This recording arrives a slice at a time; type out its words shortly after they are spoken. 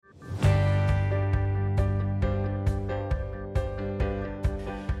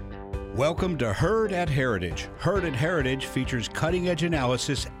Welcome to Heard at Heritage. Heard at Heritage features cutting-edge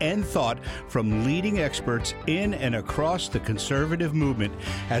analysis and thought from leading experts in and across the conservative movement,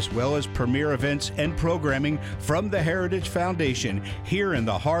 as well as premier events and programming from the Heritage Foundation here in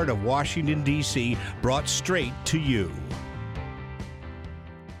the heart of Washington, D.C., brought straight to you.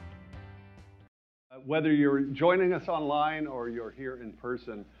 Whether you're joining us online or you're here in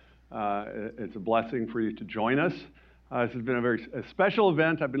person, it's a blessing for you to join us. This has been a very special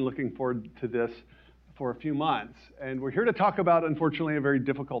event. I've been looking forward to this for a few months. And we're here to talk about, unfortunately, a very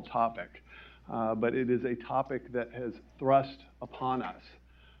difficult topic. But it is a topic that has thrust upon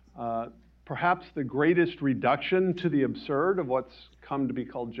us. Perhaps the greatest reduction to the absurd of what's come to be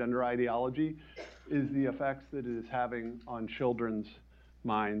called gender ideology is the effects that it is having on children's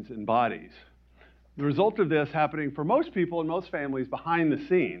minds and bodies. The result of this happening for most people and most families behind the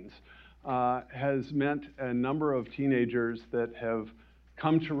scenes has meant a number of teenagers that have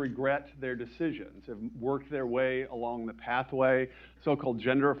come to regret their decisions, have worked their way along the pathway, so-called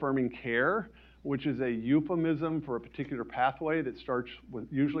gender-affirming care, which is a euphemism for a particular pathway that starts with,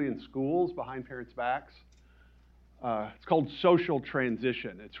 usually in schools, behind parents' backs. It's called social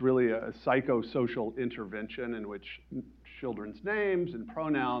transition. It's really a psychosocial intervention in which children's names and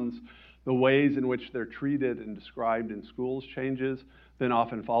pronouns, the ways in which they're treated and described in schools changes, then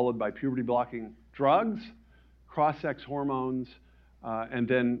often followed by puberty-blocking drugs, cross-sex hormones, and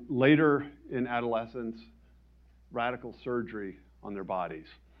then later in adolescence, radical surgery on their bodies.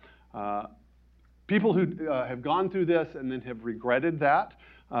 People who have gone through this and then have regretted that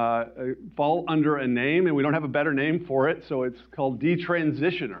fall under a name, and we don't have a better name for it, so it's called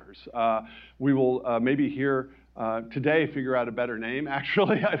detransitioners. We will maybe hear today figure out a better name.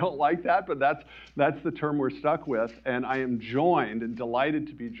 Actually, I don't like that, but that's the term we're stuck with. And I am joined and delighted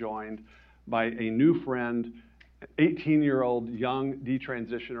to be joined by a new friend, 18-year-old young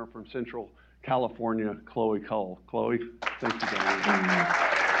detransitioner from Central California, Chloe Cole. Chloe, thanks for joining me.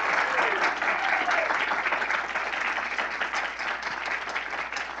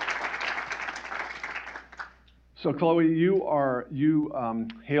 So Chloe, you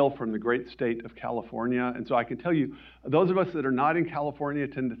hail from the great state of California, and so I can tell you, those of us that are not in California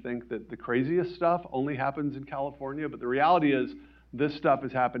tend to think that the craziest stuff only happens in California, but the reality is this stuff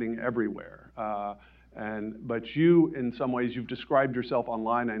is happening everywhere. But you, in some ways, you've described yourself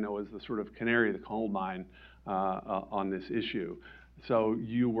online, I know, as the sort of canary in the coal mine on this issue. So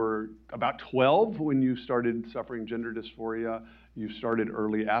you were about 12 when you started suffering gender dysphoria. You started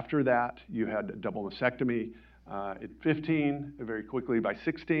early after that. You had a double mastectomy. At 15, very quickly by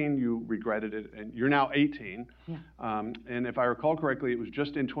 16, you regretted it, and you're now 18. Yeah. And if I recall correctly, it was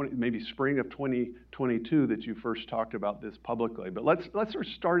just in maybe spring of 2022 that you first talked about this publicly. But let's sort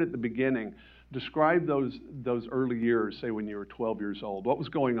of start at the beginning. Describe those early years, say when you were 12 years old. What was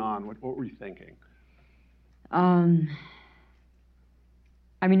going on? What were you thinking? I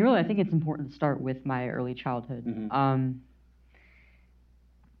mean, really, I think it's important to start with my early childhood. Mm-hmm.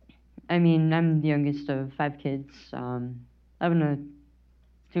 I mean, I'm the youngest of 5 kids. I live in a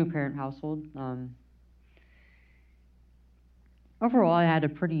 2-parent household. Overall, I had a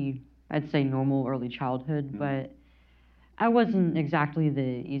pretty, I'd say, normal early childhood, mm-hmm. but I wasn't exactly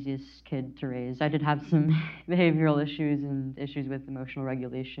the easiest kid to raise. I did have some behavioral issues and issues with emotional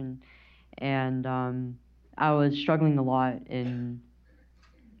regulation, and I was struggling a lot in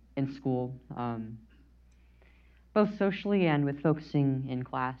school, both socially and with focusing in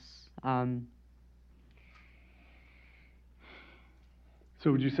class.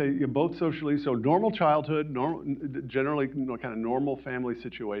 So would you say both socially, so normal childhood, generally kind of normal family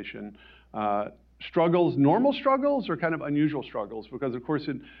situation, struggles, normal struggles or kind of unusual struggles? Because of course,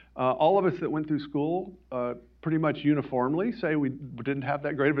 all of us that went through school pretty much uniformly say we didn't have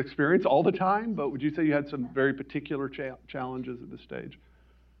that great of experience all the time, but would you say you had some very particular challenges at this stage?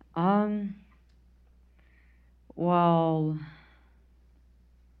 Well,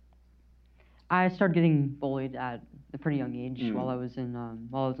 I started getting bullied at a pretty young age while I was in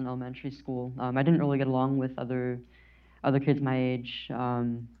elementary school. I didn't really get along with other kids my age.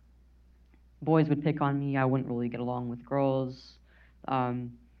 Boys would pick on me. I wouldn't really get along with girls.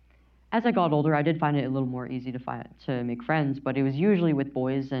 As I got older, I did find it a little more easy to make friends, but it was usually with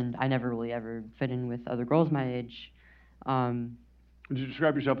boys, and I never really ever fit in with other girls my age. Would you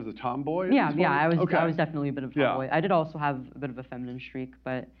describe yourself as a tomboy? Yeah, I was definitely a bit of a tomboy. I did also have a bit of a feminine streak,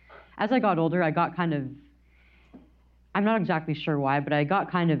 but as I got older, I got kind of, I'm not exactly sure why, but I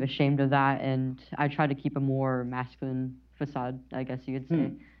got kind of ashamed of that, and I tried to keep a more masculine facade, I guess you could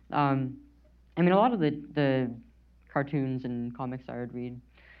say. I mean, a lot of the cartoons and comics I would read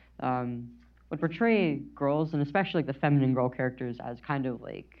would portray girls, and especially like the feminine girl characters, as kind of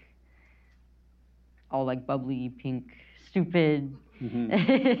like all like bubbly, pink, stupid.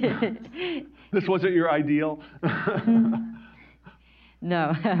 This wasn't your ideal?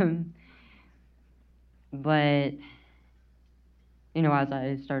 No. But, you know, as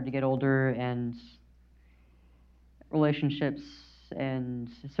I started to get older and relationships and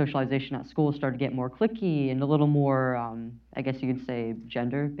socialization at school started to get more cliquey and a little more, I guess you could say,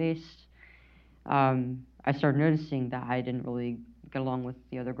 gender-based, I started noticing that I didn't really get along with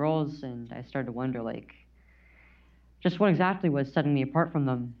the other girls, and I started to wonder, like, just what exactly was setting me apart from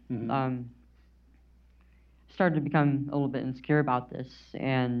them. Started to become a little bit insecure about this,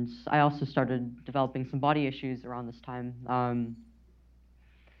 and I also started developing some body issues around this time.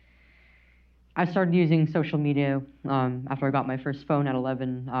 I started using social media after I got my first phone at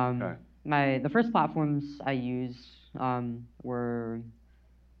 11. The first platforms I used were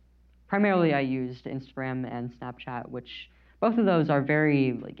primarily I used Instagram and Snapchat, which both of those are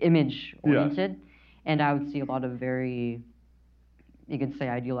very like image oriented, and I would see a lot of very, you could say,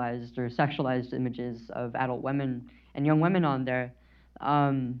 idealized or sexualized images of adult women and young women on there.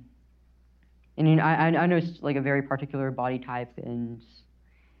 And you know, I noticed like a very particular body type and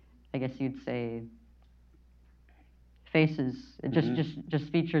I guess you'd say faces,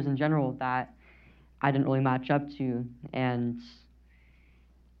 just features in general that I didn't really match up to, and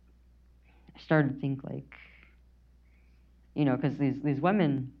I started to think like, you know, because these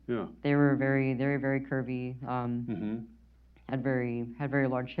women, they were very curvy, had very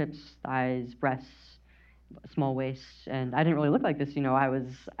large hips, thighs, breasts, small waist, and I didn't really look like this. You know, I was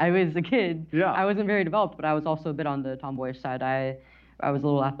a kid. I wasn't very developed, but I was also a bit on the tomboyish side. I was a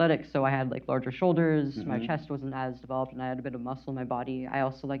little athletic, so I had like larger shoulders. My chest wasn't as developed, and I had a bit of muscle in my body. I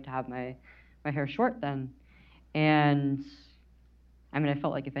also like to have my hair short then, and I mean, I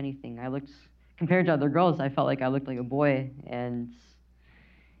felt like if anything, I looked, compared to other girls, I felt like I looked like a boy, and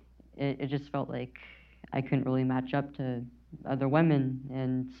it just felt like I couldn't really match up to other women,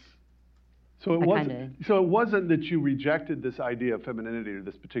 and so it wasn't that you rejected this idea of femininity or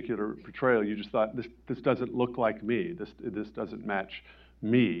this particular portrayal. You just thought this doesn't look like me. This doesn't match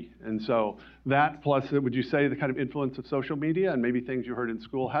me. And so that plus, would you say the kind of influence of social media and maybe things you heard in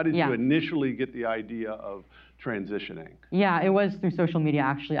school? How did you initially get the idea of transitioning? Yeah, it was through social media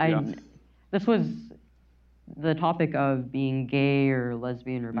actually. This was the topic of being gay or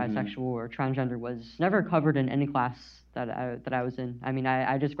lesbian or bisexual or transgender was never covered in any class that I was in. I mean,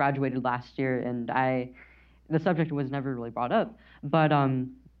 I just graduated last year, and the subject was never really brought up. But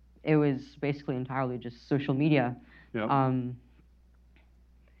it was basically entirely just social media. On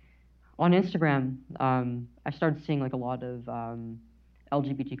Instagram, I started seeing like a lot of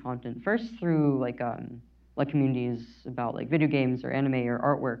LGBT content. First through like communities about like video games or anime or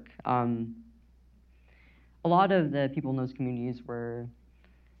artwork. A lot of the people in those communities were,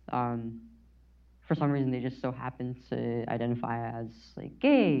 for some reason, they just so happened to identify as like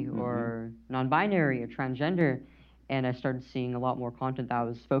gay or non-binary or transgender, and I started seeing a lot more content that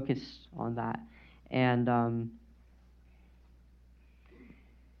was focused on that. And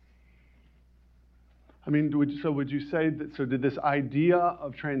I mean, would you say that, so did this idea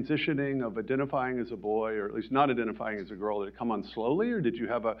of transitioning, of identifying as a boy, or at least not identifying as a girl, did it come on slowly, or did you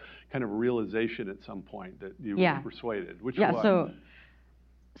have a kind of realization at some point that you were persuaded? Which one?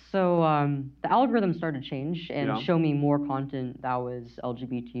 So the algorithm started to change and show me more content that was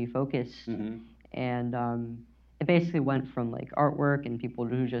LGBT focused. And it basically went from like artwork and people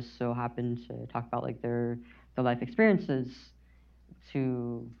who just so happened to talk about like their life experiences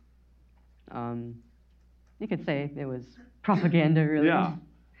to, you could say it was propaganda, really.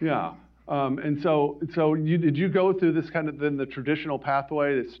 And so did you go through this kind of then the traditional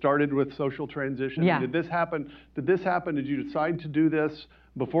pathway that started with social transition? Did this happen? Did you decide to do this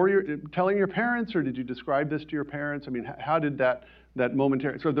before you're telling your parents, or did you describe this to your parents? I mean, how did that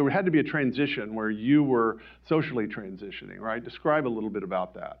momentary, so there had to be a transition where you were socially transitioning, right? Describe a little bit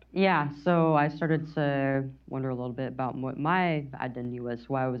about that. Yeah, so I started to wonder a little bit about what my identity was,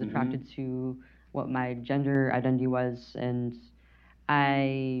 why I was attracted to what my gender identity was, and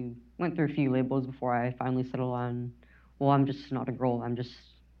I went through a few labels before I finally settled on, well, I'm just not a girl, I'm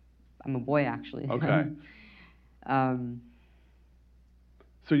a boy, actually. Okay.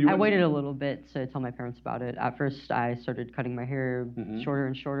 I waited a little bit to tell my parents about it. At first, I started cutting my hair shorter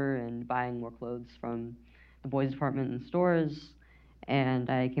and shorter and buying more clothes from the boys' department in stores, and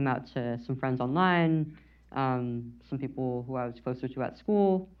I came out to some friends online, some people who I was closer to at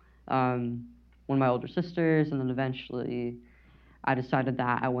school, one of my older sisters, and then eventually I decided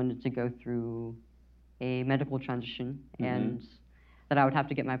that I wanted to go through a medical transition and that I would have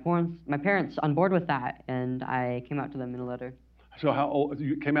to get my parents on board with that, and I came out to them in a letter. So how old,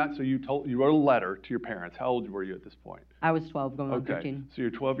 you came out, so you wrote a letter to your parents. How old were you at this point? I was 12, going on Okay, 13. so you're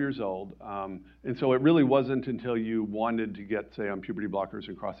 12 years old. And so it really wasn't until you wanted to get, say, on puberty blockers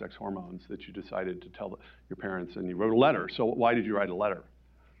and cross-sex hormones that you decided to tell your parents, and you wrote a letter. So why did you write a letter?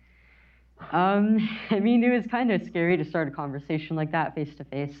 I mean, it was kind of scary to start a conversation like that face to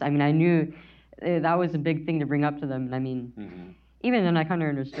face. I mean, I knew that was a big thing to bring up to them. And I mean, even then I kind of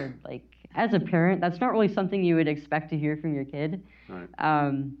understood, like, as a parent, that's not really something you would expect to hear from your kid. Right.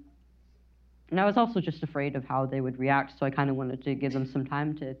 And I was also just afraid of how they would react, so I kind of wanted to give them some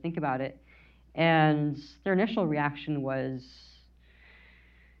time to think about it. And their initial reaction was,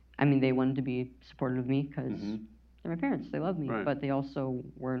 I mean, they wanted to be supportive of me because they're my parents, they love me, Right. but they also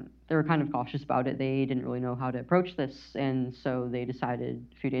they were kind of cautious about it. They didn't really know how to approach this, and so they decided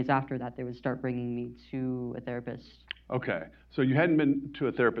a few days after that they would start bringing me to a therapist. Okay, so you hadn't been to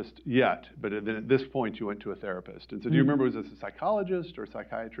a therapist yet, but then at this point you went to a therapist. And so do you remember, was this a psychologist or a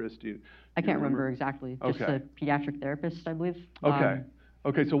psychiatrist? I can't remember exactly. Just Okay. a pediatric therapist, I believe. Okay.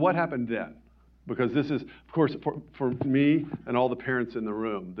 Okay, so what happened then? Because this is, of course, for me and all the parents in the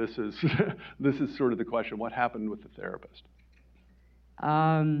room, this is this is sort of the question: what happened with the therapist?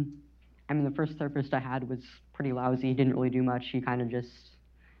 I mean, the first therapist I had was pretty lousy. He didn't really do much. He kind of just,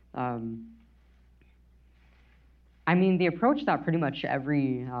 I mean, the approach that pretty much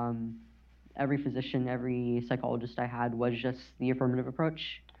every physician, every psychologist I had was just the affirmative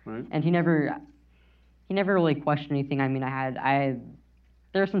approach. Right. And he never really questioned anything. I mean,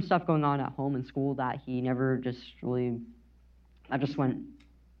 there was some stuff going on at home and school that he never just really, that just went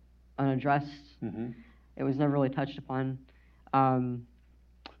unaddressed. It was never really touched upon.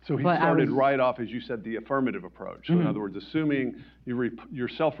 So he started right off, as you said, the affirmative approach. So in other words, assuming your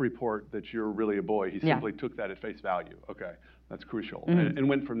self-report that you're really a boy, he simply took that at face value. Okay, that's crucial, and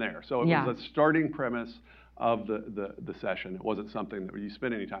went from there. So it was a starting premise of the session. It wasn't something that you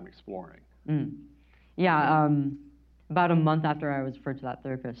spent any time exploring. Yeah, about a month after I was referred to that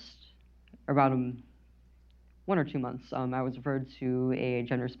therapist, or about 1 or 2 months, I was referred to a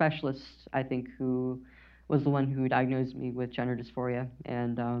gender specialist, I think, who was the one who diagnosed me with gender dysphoria.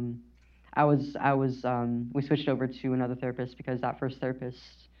 And we switched over to another therapist because that first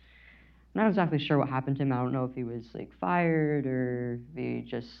therapist, I'm not exactly sure what happened to him. I don't know if he was like fired or if he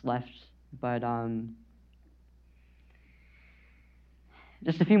just left. But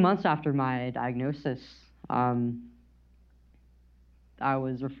just a few months after my diagnosis, I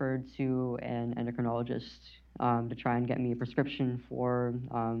was referred to an endocrinologist to try and get me a prescription for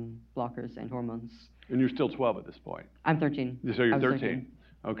blockers and hormones. And you're still 12 at this point? I'm 13. So you're 13.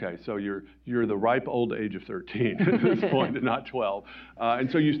 Okay, so you're the ripe old age of 13 at this point, and not 12. And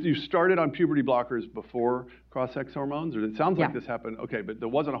so you started on puberty blockers before cross-sex hormones, or it sounds like this happened. Okay, but there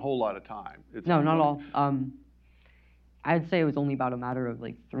wasn't a whole lot of time. No, not at all. I'd say it was only about a matter of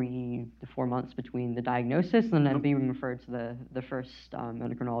like 3 to 4 months between the diagnosis and then being referred to the first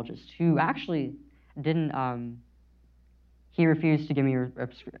endocrinologist, who actually didn't. He refused to give me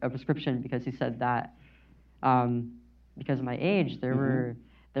a prescription because he said that because of my age, there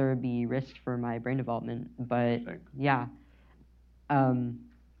would be risk for my brain development. But yeah, I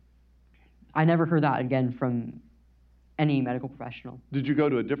never heard that again from any medical professional. Did you go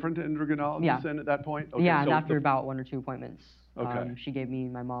to a different endocrinologist then at that point? Okay, yeah, and after about 1 or 2 appointments, she gave me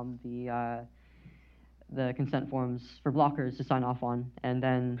and my mom the consent forms for blockers to sign off on, and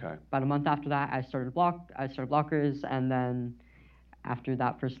then about a month after that, I started blockers, and then after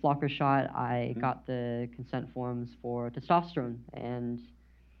that first blocker shot, I got the consent forms for testosterone, and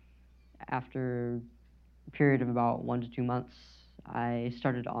after a period of about 1 to 2 months, I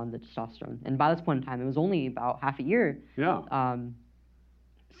started on the testosterone. And by this point in time, it was only about half a year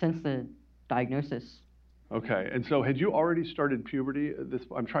since the diagnosis. Okay, and so had you already started puberty at this?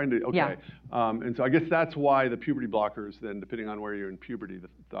 I'm trying to, and so I guess that's why the puberty blockers then, depending on where you're in puberty, the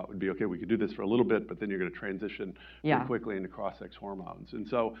thought would be, okay, we could do this for a little bit, but then you're going to transition very quickly into cross-sex hormones. And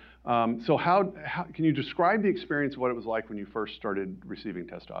so, how can you describe the experience of what it was like when you first started receiving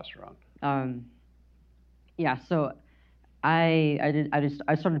testosterone? Yeah, so I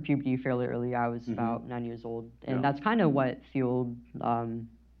started puberty fairly early. I was about 9 years old, and that's kind of what fueled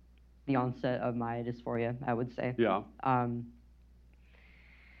the onset of my dysphoria, I would say. Yeah.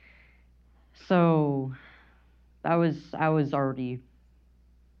 So I was already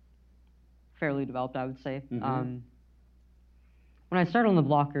fairly developed, I would say. When I started on the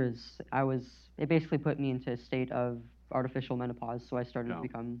blockers, it basically put me into a state of artificial menopause, so I started to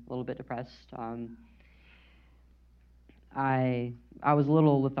become a little bit depressed. I was a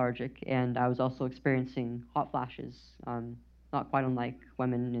little lethargic, and I was also experiencing hot flashes, not quite unlike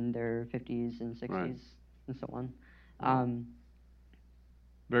women in their 50s and 60s and so on.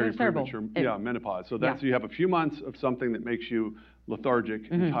 Very was terrible. premature, menopause. So that's you have a few months of something that makes you lethargic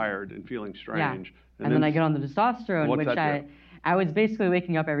and tired and feeling strange. Yeah. And then I get on the testosterone, which I was basically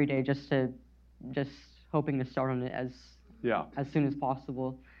waking up every day just hoping to start on it as soon as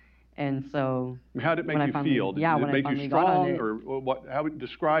possible. And so how did it make you feel? Did it make you strong, or what? How would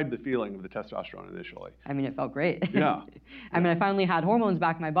describe the feeling of the testosterone initially? I mean, it felt great. Yeah. I mean, I finally had hormones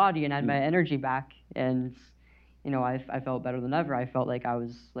back in my body and had my energy back, and I felt better than ever. I felt like I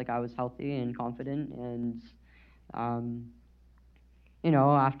was healthy and confident, and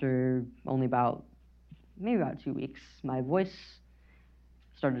after only maybe about 2 weeks, my voice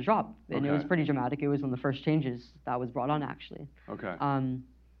started to drop, and it was pretty dramatic. It was one of the first changes that was brought on, actually. Okay.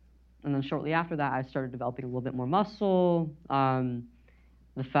 And then shortly after that, I started developing a little bit more muscle.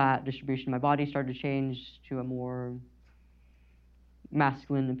 The fat distribution in my body started to change to a more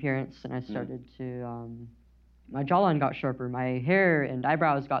masculine appearance, and I started to, my jawline got sharper, my hair and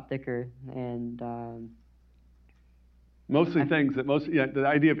eyebrows got thicker, and the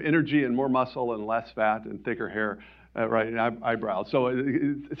idea of energy and more muscle and less fat and thicker hair. Right, and eyebrows. So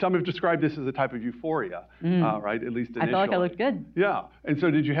some have described this as a type of euphoria, right? At least initially. I felt like I looked good. Yeah, and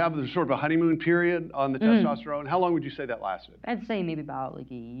so did you have sort of a honeymoon period on the testosterone? How long would you say that lasted? I'd say maybe about like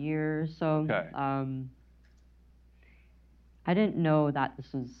a year or so. Okay. I didn't know that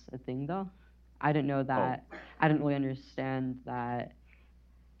this was a thing, though. I didn't know that. I didn't really understand that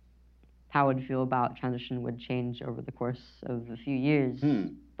how I'd feel about transition would change over the course of a few years.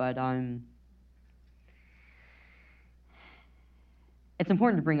 But it's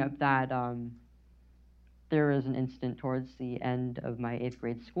important to bring up that there was an incident towards the end of my 8th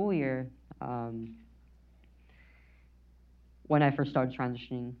grade school year when I first started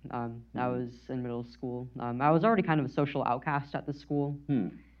transitioning. I was in middle school. I was already kind of a social outcast at the school.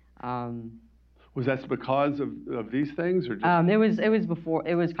 Was that because of these things, or just? It was before.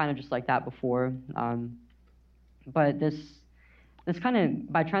 It was kind of just like that before. But this kind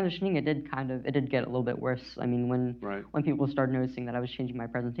of, by transitioning, it did get a little bit worse. I mean, when people started noticing that I was changing my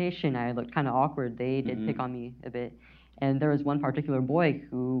presentation, I looked kind of awkward. They did pick on me a bit. And there was one particular boy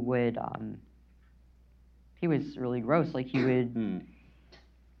who would, he was really gross. Like he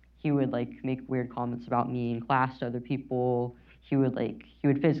would like make weird comments about me in class to other people. He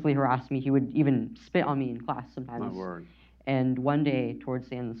would physically harass me. He would even spit on me in class sometimes. My word. And one day, towards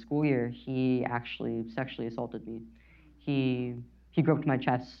the end of the school year, he actually sexually assaulted me. He groped my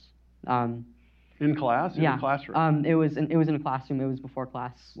chest. In class? In the classroom? It was in a classroom. It was before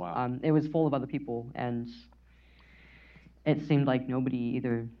class. Wow. It was full of other people, and it seemed like nobody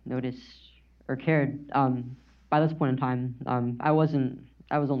either noticed or cared. By this point in time, I was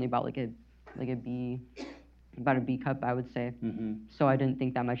only about about a B cup, I would say. So I didn't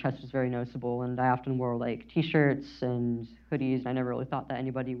think that my chest was very noticeable, and I often wore like T-shirts and hoodies, and I never really thought that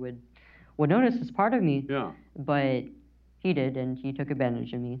anybody would notice this part of me. Yeah. But he did, and he took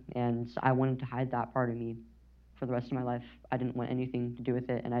advantage of me, and I wanted to hide that part of me for the rest of my life. I didn't want anything to do with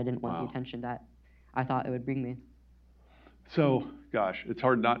it, and I didn't want the attention that I thought it would bring me. So, gosh, it's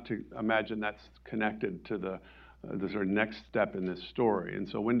hard not to imagine that's connected to the sort of next step in this story. And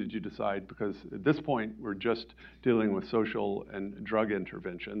so when did you decide, because at this point we're just dealing with social and drug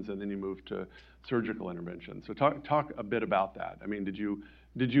interventions, and then you move to surgical interventions. So talk a bit about that. I mean, did you,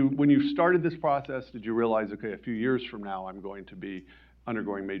 when you started this process, did you realize, okay, a few years from now I'm going to be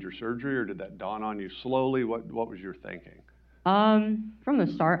undergoing major surgery, or did that dawn on you slowly? What was your thinking? From the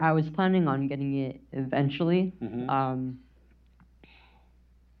start, I was planning on getting it eventually.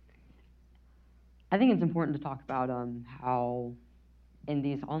 I think it's important to talk about how in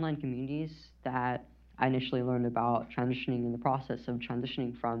these online communities that I initially learned about transitioning and the process of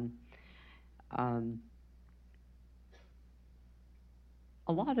transitioning from,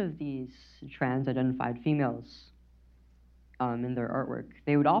 a lot of these trans-identified females in their artwork,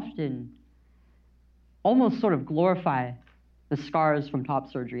 they would often almost sort of glorify the scars from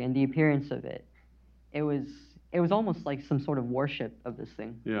top surgery and the appearance of it. It was almost like some sort of worship of this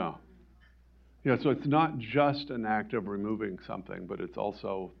thing. Yeah. Yeah, so it's not just an act of removing something, but it's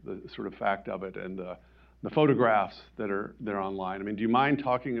also the sort of fact of it and the photographs that are online. I mean, do you mind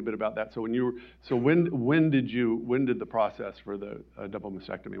talking a bit about that? So when did the process for the double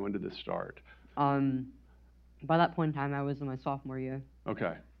mastectomy? When did this start? By that point in time, I was in my sophomore year.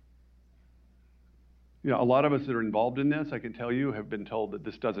 Okay. Yeah, a lot of us that are involved in this, I can tell you, have been told that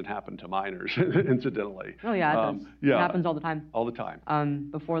this doesn't happen to minors, incidentally. Oh yeah, it does. Yeah. It happens all the time. All the time.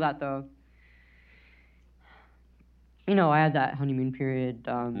 Before that, though, I had that honeymoon period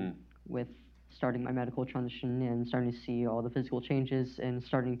with starting my medical transition and starting to see all the physical changes and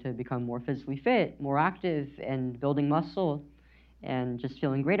starting to become more physically fit, more active, and building muscle. and just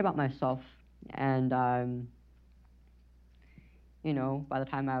feeling great about myself. And you know, by the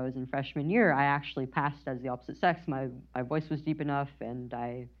time I was in freshman year, I actually passed as the opposite sex. My voice was deep enough, and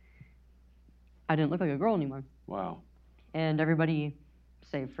I didn't look like a girl anymore. Wow. And everybody,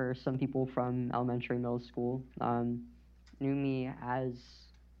 save for some people from elementary, middle school, knew me as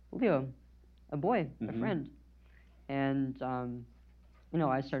Leo, a boy, a friend. And you know,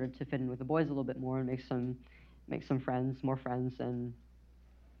 I started to fit in with the boys a little bit more and make some friends, more friends than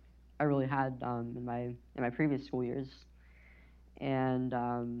I really had in my previous school years. And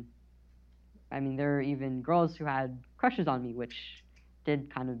I mean, there are even girls who had crushes on me, which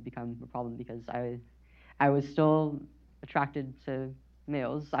did kind of become a problem because I was still attracted to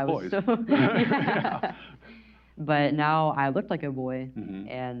males. I was Boys. still, yeah. But now I looked like a boy,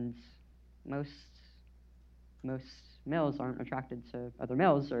 and most males aren't attracted to other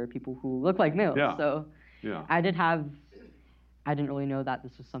males or people who look like males. Yeah. So Yeah. I didn't really know that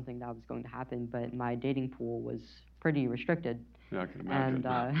this was something that was going to happen, but my dating pool was pretty restricted. Yeah, I can imagine.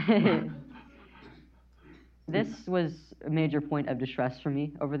 And this was a major point of distress for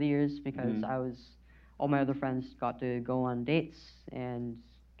me over the years because all my other friends got to go on dates and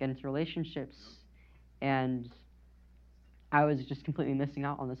get into relationships, and I was just completely missing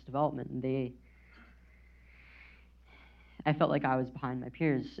out on this development. And I felt like I was behind my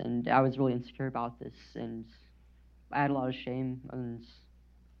peers, and I was really insecure about this, and I had a lot of shame, and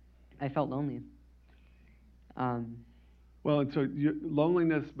I felt lonely. Well, and so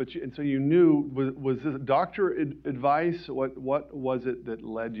loneliness, and so you knew, was this doctor advice? What was it that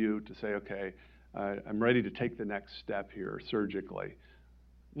led you to say, okay, I'm ready to take the next step here surgically?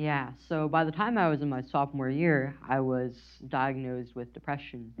 Yeah, so by the time I was in my sophomore year, I was diagnosed with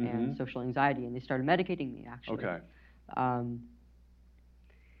depression and social anxiety, and they started medicating me, actually. Okay. An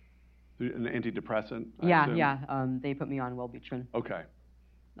antidepressant? Yeah, they put me on Wellbutrin. Okay.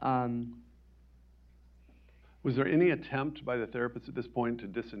 Was there any attempt by the therapist at this point to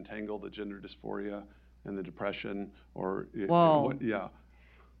disentangle the gender dysphoria and the depression, or well, yeah?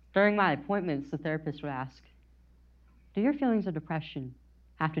 During my appointments, the therapist would ask, "Do your feelings of depression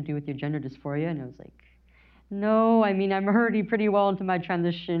have to do with your gender dysphoria?" And I was like, "No, I mean, I'm already pretty well into my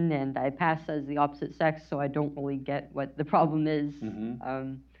transition, and I pass as the opposite sex, so I don't really get what the problem is."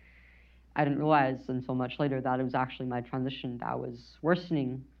 I didn't realize until much later that it was actually my transition that was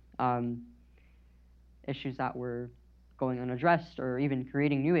worsening issues that were going unaddressed or even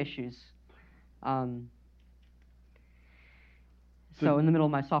creating new issues. So in the middle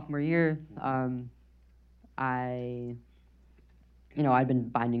of my sophomore year, I'd been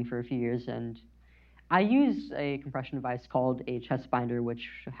binding for a few years, and I used a compression device called a chest binder, which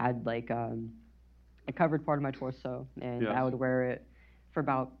had like it covered part of my torso, and I would wear it for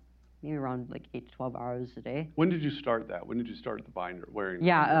about maybe around like 8 to 12 hours a day. When did you start that? When did you start the binder, wearing?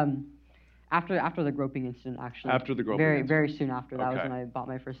 Yeah, after the groping incident, actually. After the groping incident. Very soon after. That was when I bought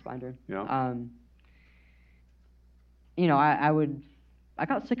my first binder. Yeah. You know, I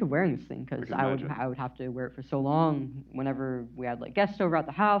got sick of wearing this thing because I would have to wear it for so long whenever we had like guests over at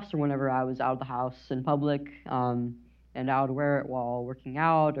the house or whenever I was out of the house in public, and I would wear it while working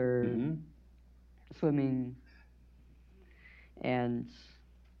out or swimming, and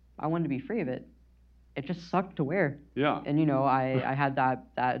I wanted to be free of it. It just sucked to wear. Yeah. And you know, I had that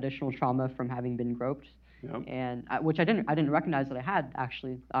additional trauma from having been groped, and which I didn't recognize that I had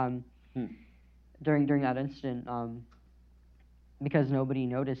actually during that incident. Because nobody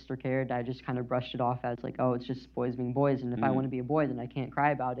noticed or cared, I just kind of brushed it off as like, oh, it's just boys being boys, and if I want to be a boy, then I can't cry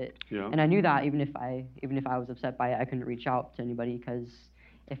about it. Yeah. And I knew that even if I was upset by it, I couldn't reach out to anybody because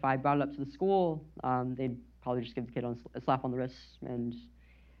if I brought it up to the school, they'd probably just give the kid a slap on the wrist, and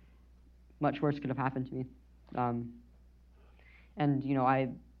much worse could have happened to me. And you know, I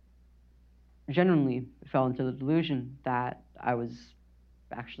genuinely fell into the delusion that I was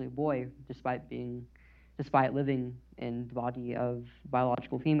actually a boy, despite living in the body of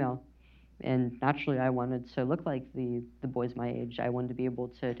biological female. And naturally, I wanted to look like the boys my age. I wanted to be able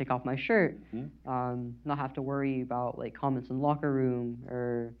to take off my shirt, not have to worry about like comments in the locker room,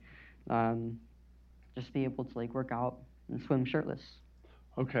 or just be able to like work out and swim shirtless.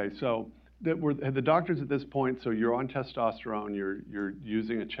 Okay, so had the doctors at this point, so you're on testosterone, you're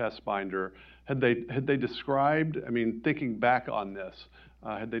using a chest binder, had they described, I mean, thinking back on this,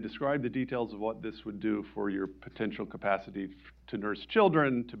 Had they described the details of what this would do for your potential capacity to nurse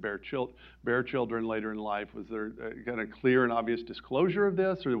children, to bear children later in life? Was there kind of clear and obvious disclosure of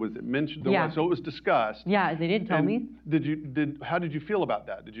this, or was it mentioned? Yeah. So it was discussed. Yeah, they did tell me. How did you feel about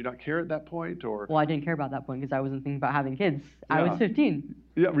that? Did you not care at that point, or? Well, I didn't care about that point because I wasn't thinking about having kids. Yeah. I was 15.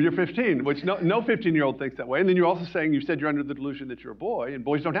 Yeah, you're 15, which no 15-year-old thinks that way. And then you're also saying, you said you're under the delusion that you're a boy, and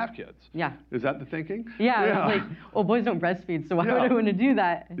boys don't have kids. Yeah. Is that the thinking? Yeah, I was like, well, boys don't breastfeed, so why would I want to do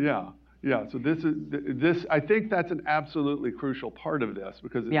that? Yeah. Yeah, so this. I think that's an absolutely crucial part of this,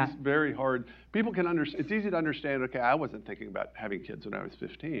 because it's very hard. People can understand. It's easy to understand. Okay, I wasn't thinking about having kids when I was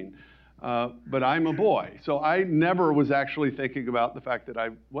 15, but I'm a boy, so I never was actually thinking about the fact that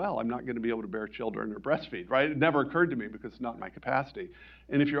I'm not going to be able to bear children or breastfeed. Right? It never occurred to me because it's not my capacity.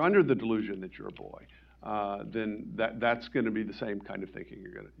 And if you're under the delusion that you're a boy, then that's going to be the same kind of thinking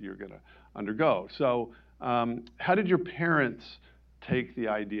you're going to undergo. So, how did your parents take the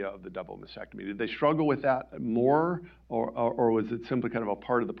idea of the double mastectomy? Did they struggle with that more, or was it simply kind of a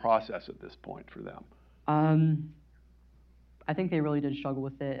part of the process at this point for them? I think they really did struggle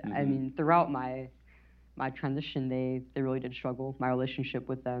with it. I mean, throughout my transition, they really did struggle. My relationship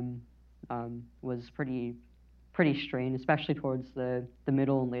with them was pretty strained, especially towards the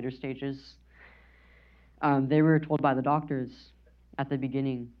middle and later stages. They were told by the doctors at the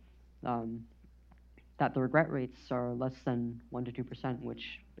beginning that the regret rates are less than 1% to 2%, which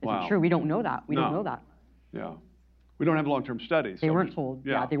isn't true. We don't know that. We don't know that. Yeah. We don't have long-term studies. They weren't told.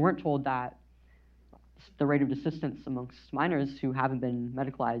 Yeah, they weren't told that the rate of desistance amongst minors who haven't been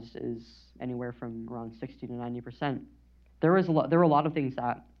medicalized is anywhere from around 60 to 90%. There were a lot of things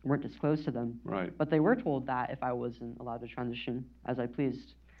that weren't disclosed to them. Right. But they were told that if I wasn't allowed to transition as I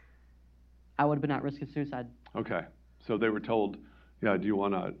pleased, I would have been at risk of suicide. Okay. So they were told, do you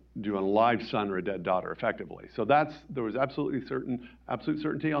want a live son or a dead daughter, effectively? So there was absolute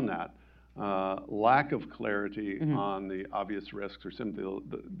certainty on that. Lack of clarity on the obvious risks, or simply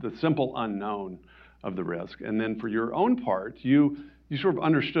the simple unknown of the risk. And then for your own part, you sort of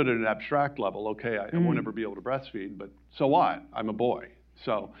understood at an abstract level, okay, I won't ever be able to breastfeed, but so what? I'm a boy.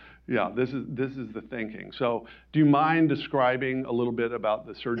 So yeah, this is the thinking. So do you mind describing a little bit about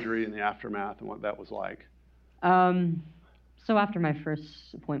the surgery and the aftermath and what that was like? So after my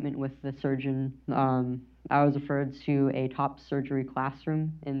first appointment with the surgeon, I was referred to a top surgery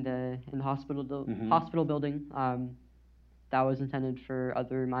classroom in the hospital building that was intended for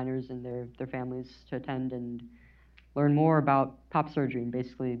other minors and their families to attend and learn more about top surgery and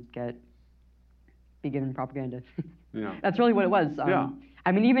basically be given propaganda. Yeah. That's really what it was. Yeah.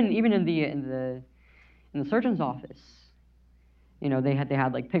 I mean, even in the surgeon's office, they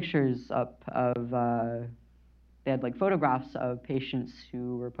had like pictures up of. They had like photographs of patients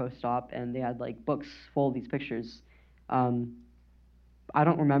who were post-op, and they had like books full of these pictures. I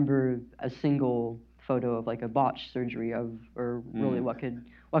don't remember a single photo of like a botched surgery or really what could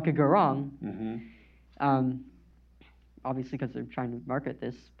go wrong. Obviously, because they're trying to market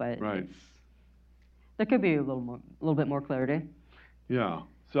this, but there could be a little bit more clarity. Yeah.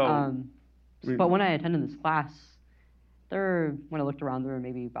 So. But when I attended this class, when I looked around, there were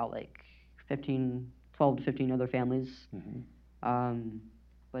maybe about like 12 to 15 other families.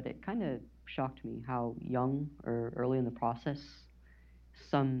 But it kind of shocked me how young or early in the process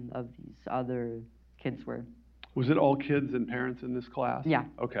some of these other kids were. Was it all kids and parents in this class? Yeah.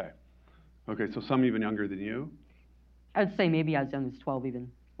 Okay, so some even younger than you? I'd say maybe as young as 12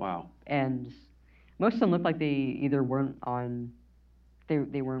 even. Wow. And most of them looked like they either weren't on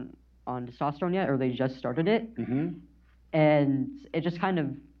testosterone yet, or they just started it. And it just kind of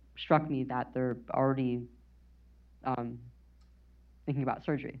struck me that they're already thinking about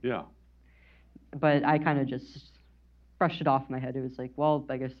surgery. Yeah. But I kind of just brushed it off in my head. It was like, well,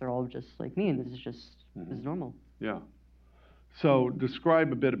 I guess they're all just like me, and this is normal. Yeah. So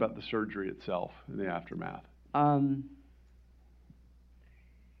describe a bit about the surgery itself and the aftermath. I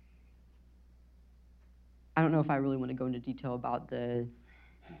don't know if I really want to go into detail about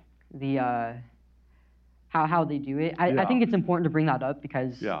how they do it. I think it's important to bring that up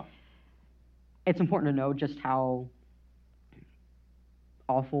because it's important to know just how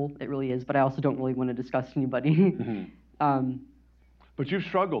awful it really is, but I also don't really want to discuss anybody. But you've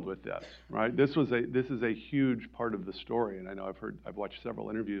struggled with this, right? This is a huge part of the story, and I know I've watched several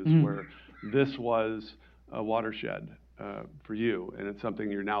interviews where this was a watershed for you, and it's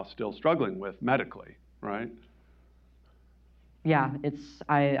something you're now still struggling with medically, right? Yeah,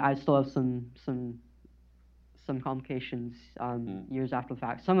 I still have some complications years after the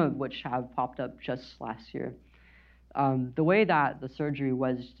fact, some of which have popped up just last year. The way that the surgery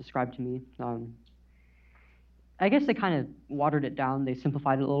was described to me, I guess they kind of watered it down. They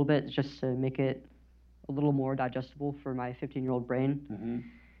simplified it a little bit just to make it a little more digestible for my 15-year-old brain.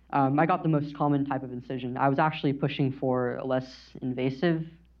 I got the most common type of incision. I was actually pushing for a less invasive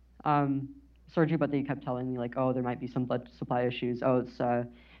surgery, but they kept telling me like, oh, there might be some blood supply issues. Oh,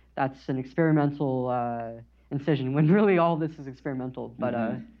 that's an experimental incision, when really all this is experimental. But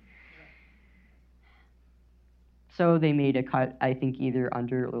so they made a cut, I think either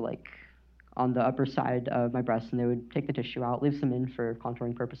under or like on the upper side of my breast, and they would take the tissue out, leave some in for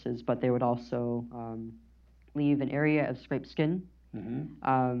contouring purposes, but they would also leave an area of scraped skin,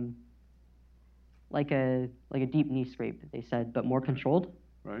 like a deep knee scrape, they said, but more controlled.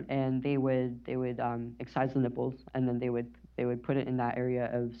 Right. And they would excise the nipples, and then they would put it in that area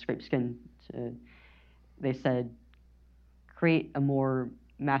of scraped skin to, they said, create a more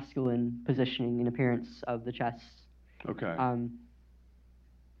masculine positioning and appearance of the chest. Okay.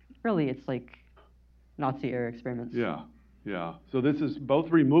 Really, it's like Nazi-era experiments. Yeah, yeah. So this is both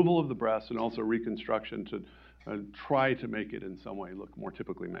removal of the breast and also reconstruction to try to make it in some way look more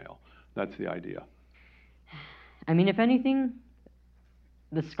typically male. That's the idea. I mean, if anything,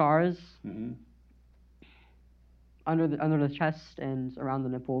 the scars under the chest and around the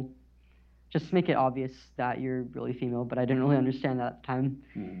nipple just make it obvious that you're really female, but I didn't really understand that at the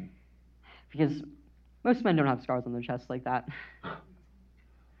time. Because most men don't have scars on their chest like that.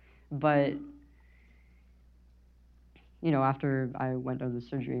 But, you know, after I went under the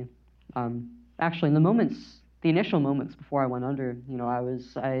surgery, actually in the initial moments before I went under, you know,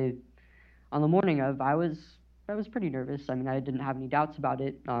 on the morning of, I was pretty nervous. I mean, I didn't have any doubts about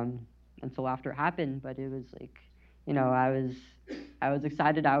it until after it happened, but it was like, you know, I was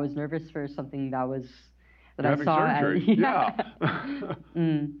excited. I was nervous for something that I saw. Surgery. Yeah.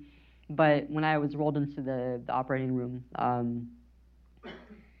 But when I was rolled into the operating room,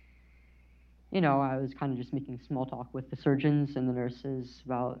 you know, I was kind of just making small talk with the surgeons and the nurses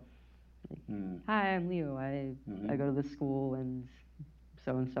about, like, hi, I'm Leo. I go to this school and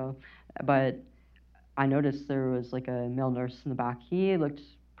so. But I noticed there was like a male nurse in the back. He looked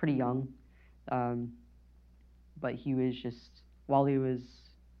pretty young, but he was just, while he was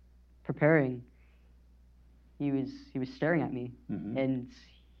preparing, he was staring at me, and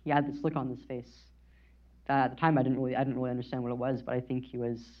he had this look on his face that at the time I didn't really understand what it was, but I think he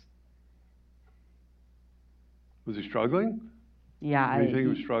was. Was he struggling? Yeah, Do you think he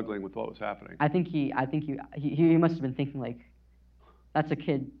was struggling with what was happening? I think he must have been thinking like, that's a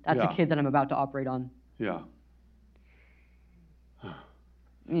kid. That's a kid that I'm about to operate on. Yeah.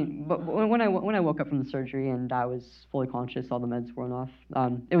 But when I woke up from the surgery and I was fully conscious, all the meds were off.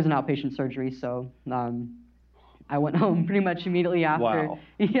 It was an outpatient surgery, so I went home pretty much immediately after. Wow.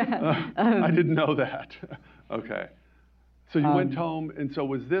 Yeah. I didn't know that. Okay. So you went home, and so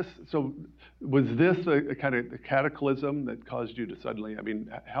was this a kind of a cataclysm that caused you to suddenly, I mean,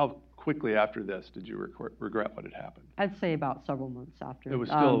 how quickly after this did you regret what had happened? I'd say about several months after. It was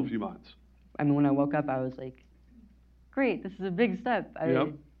still a few months. I mean, when I woke up, I was like, great, this is a big step.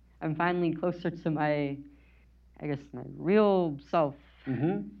 I'm finally closer to my real self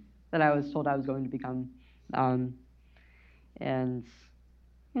that I was told I was going to become. And,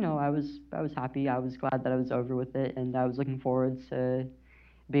 you know, I was happy. I was glad that I was over with it, and I was looking forward to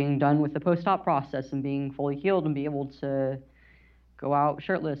being done with the post-op process and being fully healed and be able to go out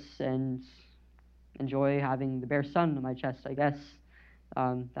shirtless and enjoy having the bare sun on my chest, I guess.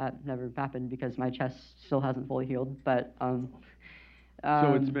 That never happened because my chest still hasn't fully healed, but... so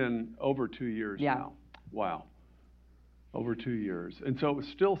it's been over 2 years now. Wow. Over 2 years. And so it was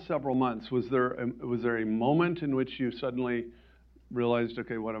still several months. Was there a moment in which you suddenly realized,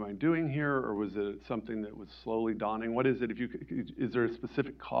 okay, what am I doing here? Or was it something that was slowly dawning? What is it? Is there a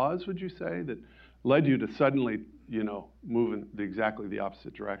specific cause, would you say, that led you to suddenly, you know, move in exactly the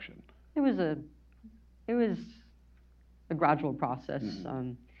opposite direction? It was a gradual process.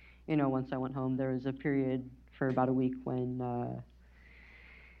 You know, once I went home, there was a period for about a week when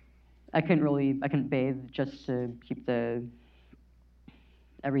I couldn't bathe just to keep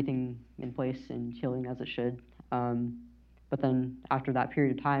everything in place and healing as it should. But then after that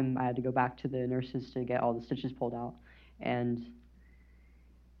period of time, I had to go back to the nurses to get all the stitches pulled out. And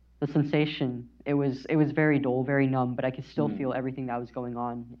the sensation, it was very dull, very numb, but I could still feel everything that was going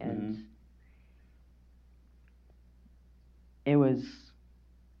on. And it was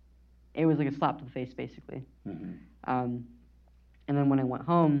like a slap to the face, basically. And then when I went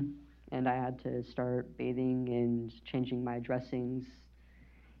home and I had to start bathing and changing my dressings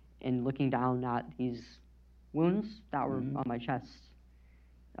and looking down at these wounds that were on my chest,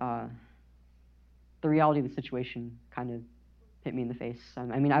 the reality of the situation kind of hit me in the face.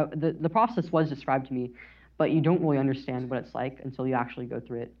 I mean, the process was described to me, but you don't really understand what it's like until you actually go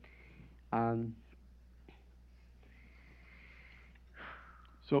through it.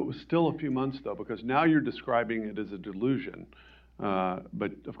 So it was still a few months, though, because now you're describing it as a delusion.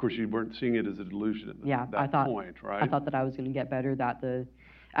 But, of course, you weren't seeing it as a delusion at that point, right? I thought that I was going to get better, that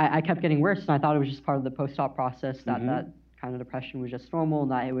I kept getting worse, and I thought it was just part of the post-op process, that that kind of depression was just normal and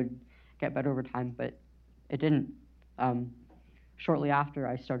that it would get better over time, but it didn't. Shortly after,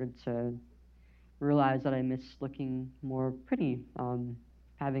 I started to realize that I missed looking more pretty,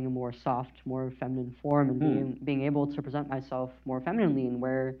 having a more soft, more feminine form, and being able to present myself more femininely and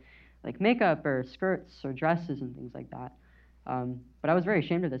wear like makeup or skirts or dresses and things like that. But I was very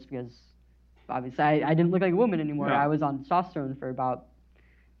ashamed of this because obviously I didn't look like a woman anymore. Yeah. I was on testosterone for about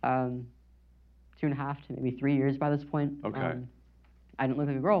 2.5 to maybe 3 years by this point. Okay. I didn't look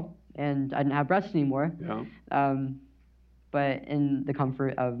like a girl, and I didn't have breasts anymore. Yeah. But in the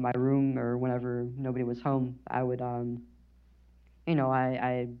comfort of my room or whenever nobody was home, I would, I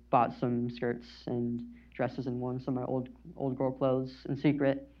bought some skirts and dresses and worn some of my old girl clothes in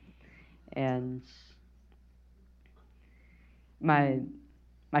secret, and my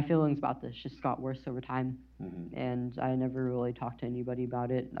feelings about this just got worse over time, and I never really talked to anybody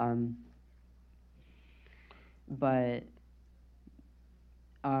about it. But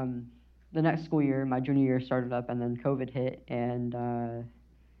the next school year, my junior year started up, and then COVID hit, and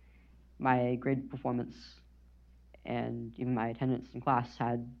my grade performance and even my attendance in class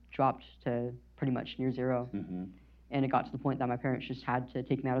had dropped to pretty much near zero. And it got to the point that my parents just had to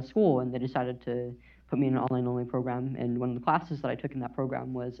take me out of school, and they decided to put me in an online-only program. And one of the classes that I took in that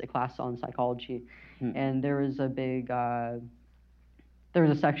program was a class on psychology. And there was a big, there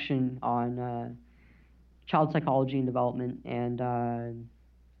was a section on child psychology and development and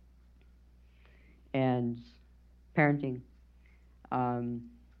parenting.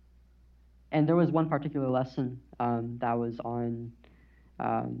 And there was one particular lesson that was on,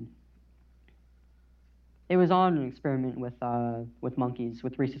 it was on an experiment with monkeys,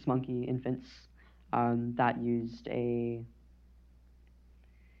 with rhesus monkey infants that used they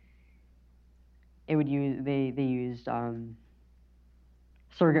used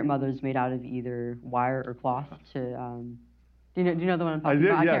surrogate mothers made out of either wire or cloth to, do you know the one I'm talking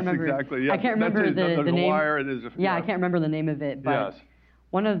about? I did, yes, can't remember, exactly. Yeah. I can't remember the name. Wire, it is I can't remember the name of it, but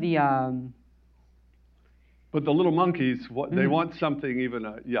one of the but the little monkeys, they want something, even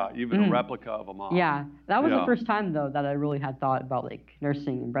a replica of a mom. Yeah, that was the first time, though, that I really had thought about like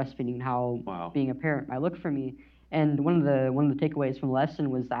nursing and breastfeeding and how being a parent might look for me. And one of the takeaways from the lesson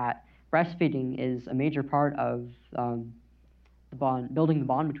was that breastfeeding is a major part of building the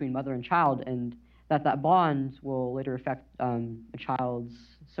bond between mother and child, and that bond will later affect a child's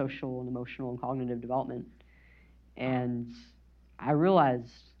social and emotional and cognitive development. And I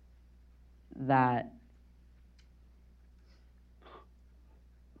realized that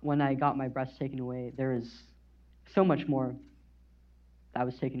when I got my breast taken away, there is so much more that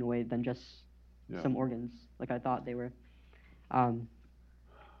was taken away than just some organs, like I thought they were. I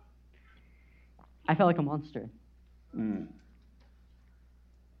felt like a monster. And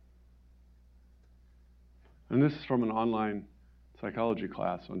this is from an online psychology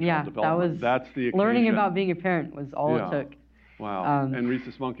class on child development. That's the occasion. Learning about being a parent was all it took. Wow. And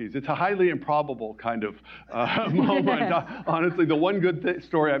rhesus monkeys. It's a highly improbable kind of moment. Honestly, the one good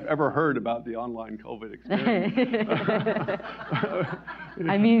story I've ever heard about the online COVID experience.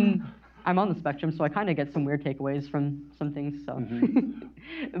 I mean, I'm on the spectrum, so I kind of get some weird takeaways from some things. So,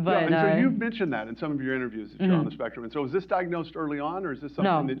 but and so you've mentioned that in some of your interviews that you're on the spectrum. And so was this diagnosed early on, or is this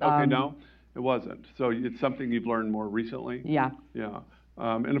something no, it wasn't. So it's something you've learned more recently? Yeah. Yeah.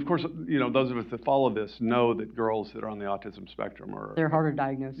 And of course, those of us that follow this know that girls that are on the autism spectrum they're harder to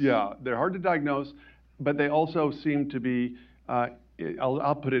diagnose. Yeah, they're hard to diagnose, but they also seem to be,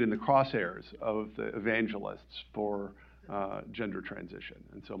 I'll put it in the crosshairs of the evangelists for gender transition,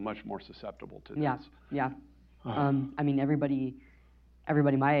 and so much more susceptible to this. Yeah. I mean, everybody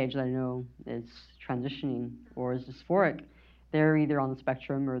my age that I know is transitioning or is dysphoric. They're either on the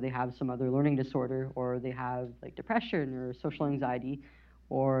spectrum, or they have some other learning disorder, or they have like depression or social anxiety,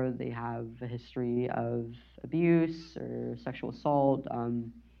 or they have a history of abuse or sexual assault,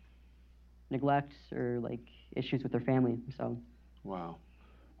 neglect, or like issues with their family. So. Wow.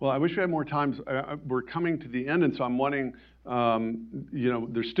 Well, I wish we had more time. We're coming to the end, and so I'm wanting,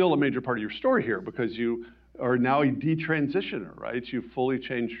 there's still a major part of your story here because you are now a detransitioner, right? You fully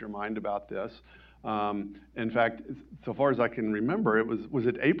changed your mind about this. In fact, so far as I can remember, was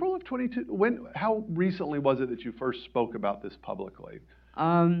it April of 22? How recently was it that you first spoke about this publicly?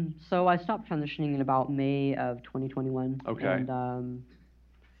 So I stopped transitioning in about May of 2021. Okay. And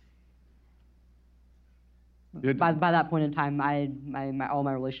by that point in time, all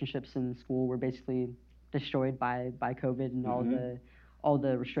my relationships in school were basically destroyed by COVID and all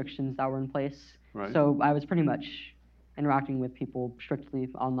the restrictions that were in place. Right. So I was pretty much interacting with people strictly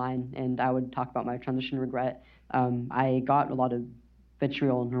online, and I would talk about my transition regret. I got a lot of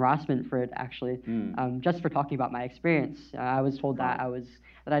vitriol and harassment for it, actually, just for talking about my experience. I was told that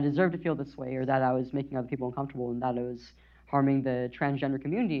I deserved to feel this way, or that I was making other people uncomfortable, and that I was harming the transgender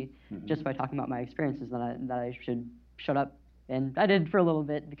community just by talking about my experiences, that I should shut up. And I did for a little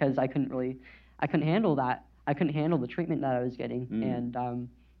bit, because I couldn't handle that. I couldn't handle the treatment that I was getting, and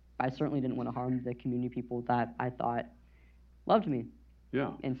I certainly didn't want to harm the community people that I thought loved me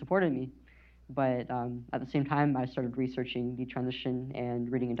and supported me. But at the same time, I started researching detransition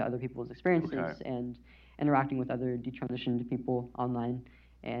and reading into other people's experiences and interacting with other detransitioned people online.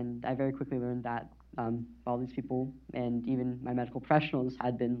 And I very quickly learned that all these people and even my medical professionals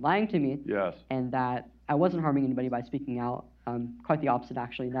had been lying to me, and that I wasn't harming anybody by speaking out. Quite the opposite,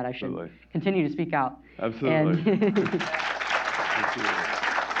 actually, and that I should continue to speak out. Absolutely.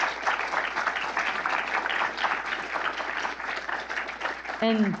 And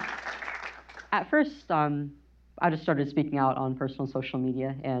And at first, I just started speaking out on personal social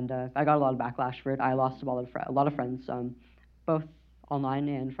media, and I got a lot of backlash for it. I lost a lot of friends, both online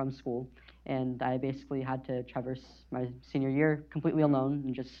and from school, and I basically had to traverse my senior year completely alone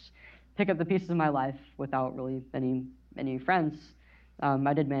and just pick up the pieces of my life without really any friends.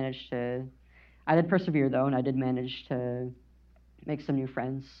 I did persevere though, and I did manage to make some new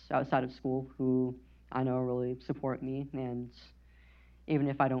friends outside of school who I know really support me, and even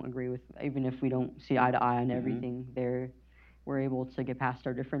if we don't see eye to eye on everything, we're able to get past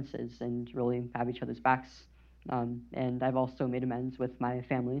our differences and really have each other's backs. And I've also made amends with my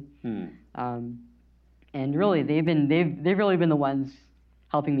family, and really they've really been the ones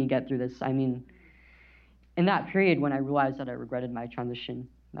helping me get through this. I mean, in that period when I realized that I regretted my transition,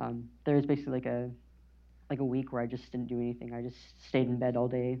 there was basically like a week where I just didn't do anything. I just stayed in bed all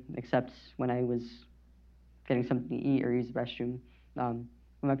day, except when I was getting something to eat or use the restroom.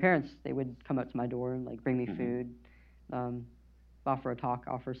 My parents, they would come up to my door and like bring me food, offer a talk,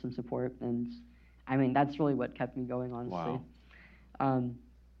 offer some support, and I mean that's really what kept me going, honestly. Wow.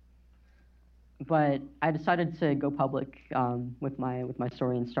 But I decided to go public with my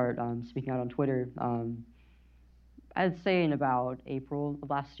story and start speaking out on Twitter. I'd say in about April of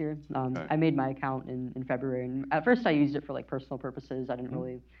last year. I made my account in February, and at first I used it for like personal purposes. I didn't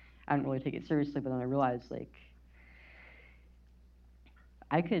really take it seriously, but then I realized like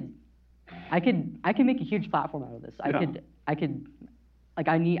I could make a huge platform out of this. I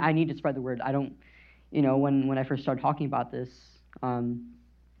need to spread the word. I don't, when I first started talking about this,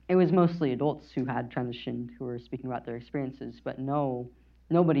 it was mostly adults who had transitioned who were speaking about their experiences, but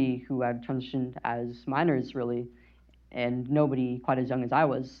nobody who had transitioned as minors really, and nobody quite as young as I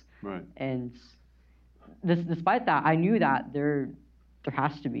was. Right. And despite that, I knew that there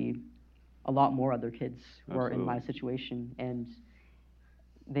has to be a lot more other kids who are in my situation, and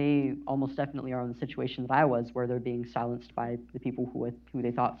they almost definitely are in the situation that I was, where they're being silenced by the people who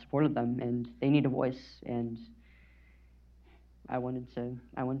they thought supported them, and they need a voice. And I wanted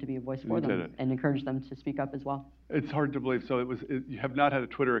to be a voice for them and encourage them to speak up as well. It's hard to believe. So you have not had a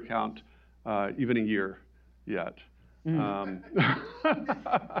Twitter account even a year yet. The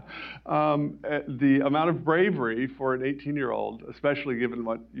amount of bravery for an 18-year-old, especially given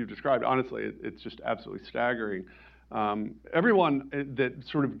what you've described, honestly, it's just absolutely staggering. Everyone that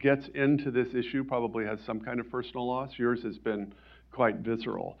sort of gets into this issue probably has some kind of personal loss. Yours has been quite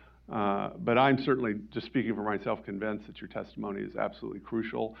visceral. But I'm certainly, just speaking for myself, convinced that your testimony is absolutely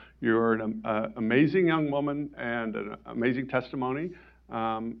crucial. You're an amazing young woman and an amazing testimony.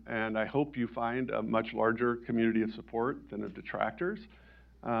 And I hope you find a much larger community of support than of detractors.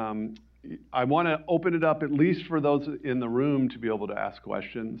 I want to open it up at least for those in the room to be able to ask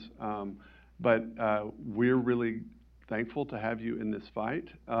questions. But we're really thankful to have you in this fight.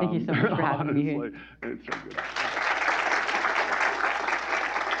 Thank you so much for having me here. It's so good.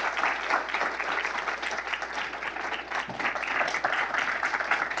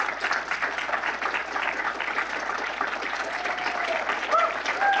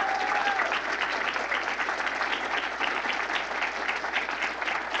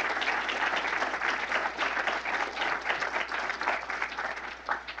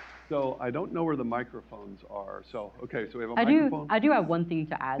 So I don't know where the microphones are. So, okay, so we have a microphone. I do have one thing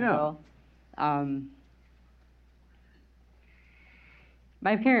to add, though.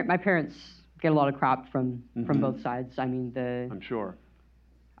 My parents get a lot of crap from both sides. I mean, I'm sure.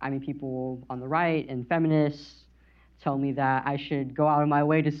 I mean, people on the right and feminists tell me that I should go out of my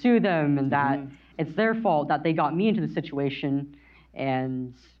way to sue them, and that it's their fault that they got me into the situation,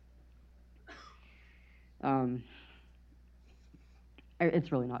 and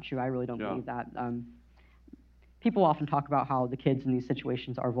it's really not true. I really don't believe that. People often talk about how the kids in these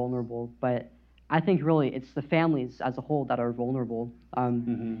situations are vulnerable, but I think really it's the families as a whole that are vulnerable. I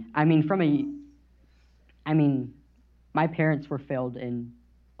mean, my parents were failed in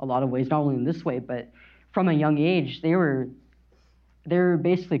a lot of ways, not only in this way, but from a young age, they were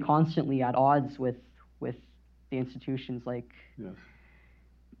basically constantly at odds with the institutions. Like,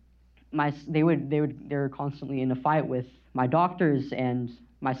 they were constantly in a fight with my doctors and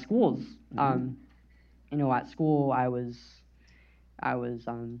my schools. At school, I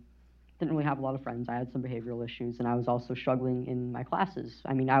didn't really have a lot of friends. I had some behavioral issues, and I was also struggling in my classes.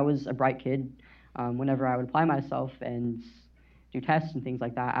 I mean, I was a bright kid. Whenever I would apply myself and do tests and things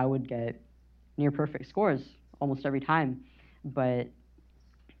like that, I would get near perfect scores almost every time. But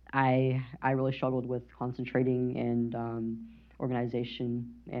I really struggled with concentrating and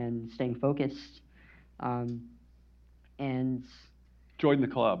organization and staying focused. And join the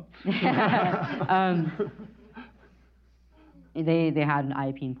club. They had an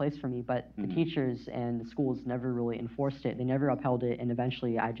IEP in place for me, but the teachers and the schools never really enforced it. They never upheld it, and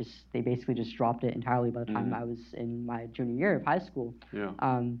eventually they basically just dropped it entirely by the time I was in my junior year of high school.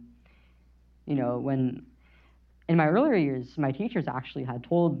 When in my earlier years, my teachers actually had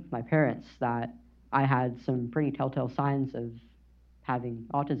told my parents that I had some pretty telltale signs of having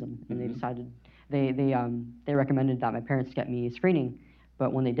autism, and they decided they recommended that my parents get me screening.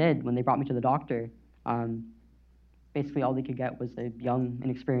 But when they brought me to the doctor, basically all they could get was a young,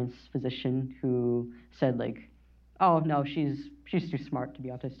 inexperienced physician who said, like, "Oh no, she's too smart to be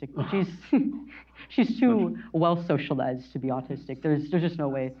autistic. She's too well socialized to be autistic. There's just no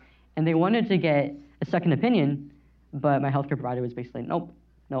way." And they wanted to get a second opinion, but my healthcare provider was basically, nope.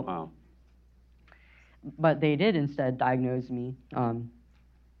 Wow. But they did instead diagnose me,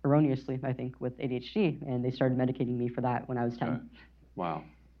 erroneously, I think, with ADHD, and they started medicating me for that when I was 10. Okay. Wow.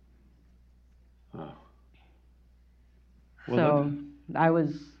 Well, so I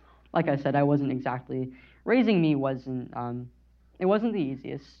was, like I said, I wasn't exactly, raising me wasn't, it wasn't the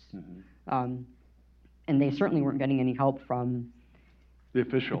easiest. And they certainly weren't getting any help from the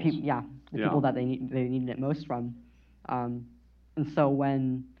officials. The people that they needed it most from. And so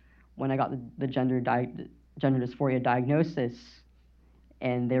when I got the gender dysphoria diagnosis,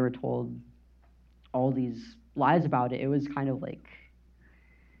 and they were told all these lies about it, it was kind of like,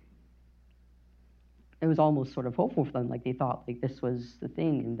 it was almost sort of hopeful for them. Like, they thought like this was the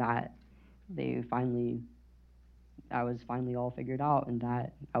thing, and that I was finally all figured out, and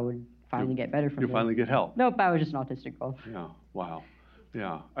that I would finally get better from it. You finally get help. Nope, I was just an autistic girl. Yeah, wow.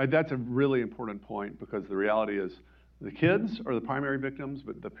 Yeah, that's a really important point, because the reality is the kids are the primary victims,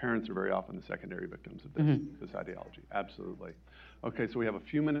 but the parents are very often the secondary victims of this ideology. Absolutely. Okay, so we have a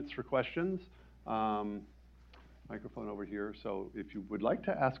few minutes for questions. Microphone over here. So if you would like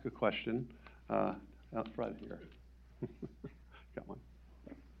to ask a question, out front here. Got one.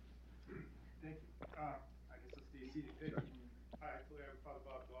 Thank you. I guess it's the seated picture.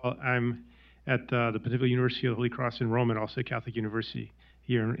 I'm at the Pacific University of the Holy Cross in Rome, and also Catholic University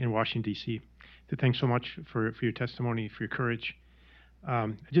here in Washington, D.C. So thanks so much for your testimony, for your courage.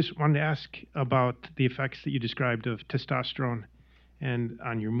 I just wanted to ask about the effects that you described of testosterone and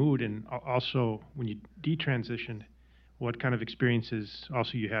on your mood, and also when you detransitioned, what kind of experiences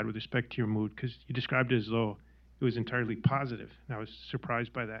also you had with respect to your mood, because you described it as though it was entirely positive, and I was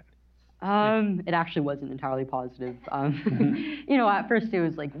surprised by that. It actually wasn't entirely positive. At first it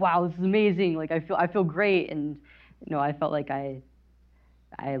was like, wow, this is amazing. Like, I feel great, and I felt like I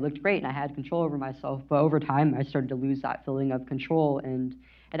looked great and I had control over myself. But over time, I started to lose that feeling of control, and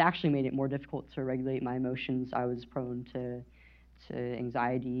it actually made it more difficult to regulate my emotions. I was prone to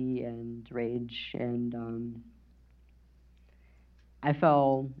anxiety and rage, and I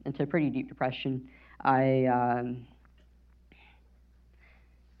fell into pretty deep depression.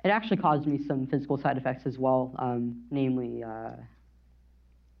 It actually caused me some physical side effects as well, namely,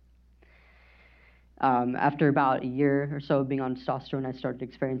 after about a year or so of being on testosterone, I started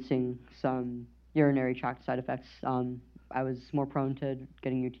experiencing some urinary tract side effects. I was more prone to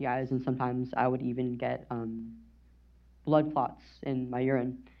getting UTIs, and sometimes I would even get blood clots in my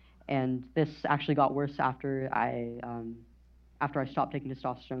urine. And this actually got worse after I stopped taking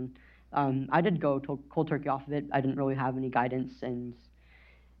testosterone. I did go cold turkey off of it. I didn't really have any guidance, and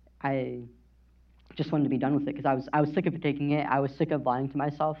I just wanted to be done with it, because I was sick of taking it. I was sick of lying to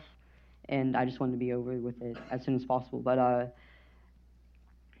myself, and I just wanted to be over with it as soon as possible. But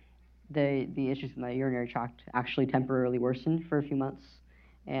the issues with my urinary tract actually temporarily worsened for a few months,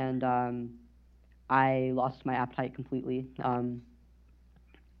 and I lost my appetite completely.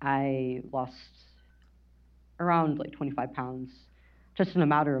 I lost around like 25 pounds just in a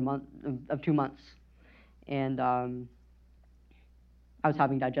matter of 2 months. And I was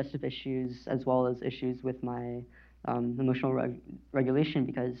having digestive issues as well as issues with my emotional regulation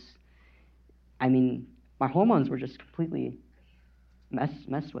because, I mean, my hormones were just completely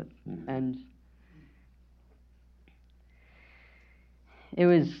messed with. And it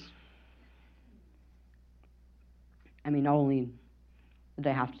was, I mean, not only did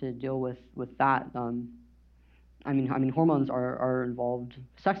I have to deal with that, I mean, hormones are involved,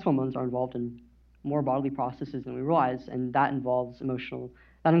 sex hormones are involved in more bodily processes than we realize, and that includes emotional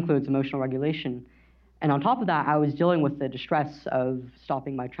regulation. And on top of that, I was dealing with the distress of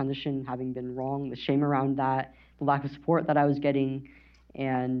stopping my transition, having been wrong, the shame around that, the lack of support that I was getting,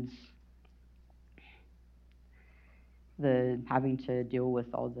 and the having to deal with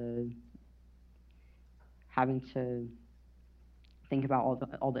having to think about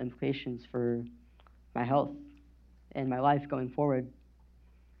all the implications for my health and my life going forward.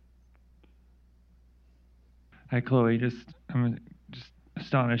 Hi, Chloe. I'm just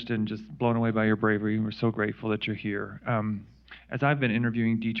astonished and just blown away by your bravery. We're so grateful that you're here. As I've been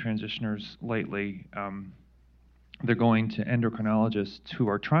interviewing detransitioners lately, they're going to endocrinologists who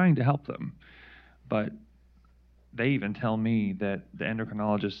are trying to help them, but they even tell me that the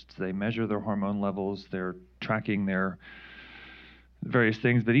endocrinologists, they measure their hormone levels, they're tracking their various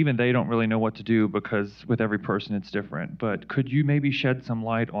things, but even they don't really know what to do because with every person it's different. But could you maybe shed some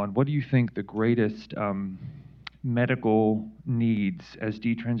light on what do you think the greatest medical needs as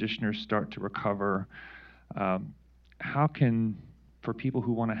detransitioners start to recover? How can, for people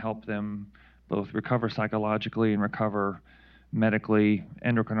who want to help them both recover psychologically and recover medically,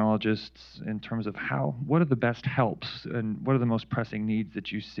 endocrinologists, in terms of what are the best helps and what are the most pressing needs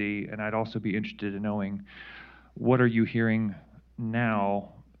that you see? And I'd also be interested in knowing, what are you hearing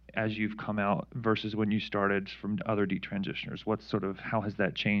now as you've come out versus when you started from other detransitioners? How has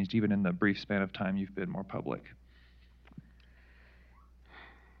that changed even in the brief span of time you've been more public?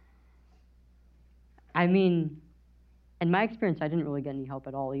 I mean, in my experience, I didn't really get any help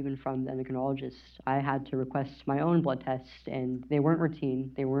at all, even from the endocrinologist. I had to request my own blood tests, and they weren't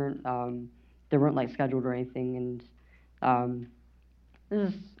routine. They weren't like scheduled or anything. And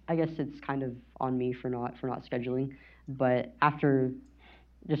I guess it's kind of on me for not scheduling. But after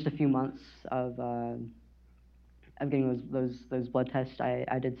just a few months of getting those blood tests,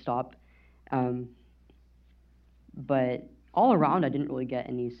 I did stop. But all around, I didn't really get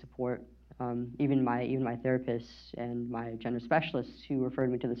any support. Even my therapist and my gender specialists who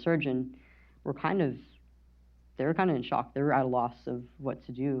referred me to the surgeon were kind of in shock. They were at a loss of what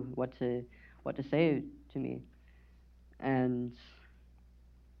to do, what to say to me. And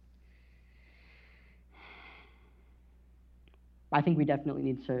I think we definitely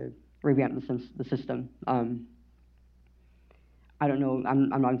need to revamp the system. I don't know,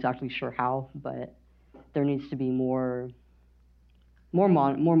 I'm not exactly sure how, but there needs to be more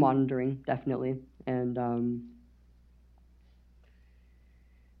monitoring, definitely. And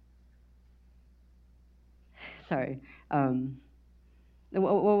sorry, what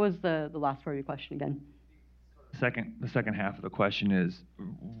was the last part of your question again? The second half of the question is,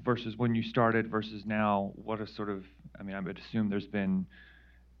 versus when you started versus now, what is I would assume there's been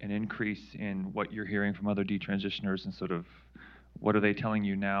an increase in what you're hearing from other detransitioners, and what are they telling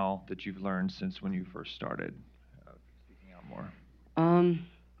you now that you've learned since when you first started? Speaking out more.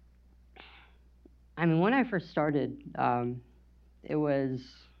 I mean, when I first started, it was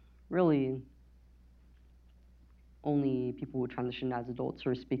really only people who transitioned as adults who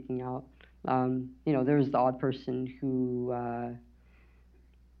were speaking out. There was the odd person who,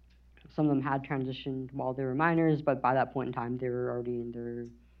 some of them had transitioned while they were minors, but by that point in time, they were already in their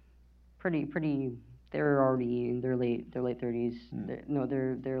they were already in their late 30s.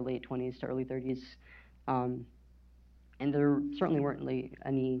 Their late 20s to early 30s. And there certainly weren't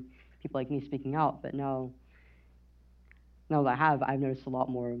any people like me speaking out, but now that I've noticed a lot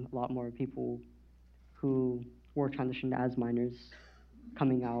more people who were transitioned as minors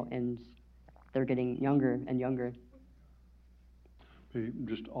coming out, and they're getting younger and younger.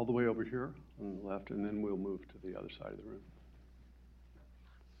 Just all the way over here on the left, and then we'll move to the other side of the room.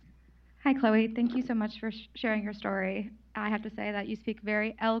 Hi, Chloe. Thank you so much for sharing your story. I have to say that you speak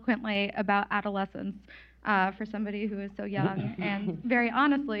very eloquently about adolescence for somebody who is so young, and very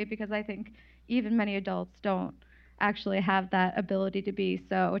honestly, because I think even many adults don't actually have that ability to be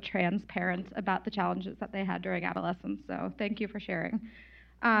so transparent about the challenges that they had during adolescence. So thank you for sharing.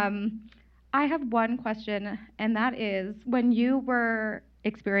 I have one question, and that is, when you were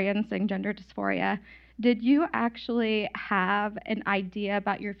experiencing gender dysphoria, did you actually have an idea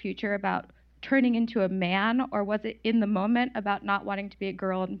about your future, about turning into a man, or was it in the moment about not wanting to be a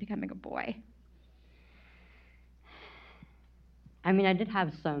girl and becoming a boy? I mean, I did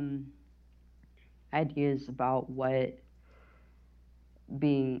have some ideas about what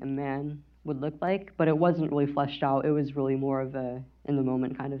being a man would look like, but it wasn't really fleshed out. It was really more of a in the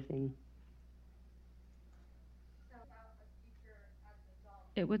moment kind of thing.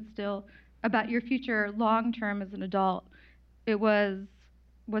 It would still, about your future long term as an adult,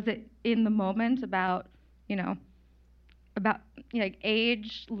 was it in the moment about, like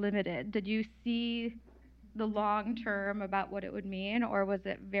age limited? Did you see the long term about what it would mean, or was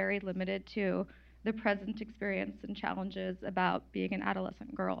it very limited to the present experience and challenges about being an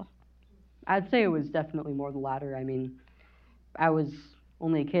adolescent girl? I'd say it was definitely more the latter. I mean, I was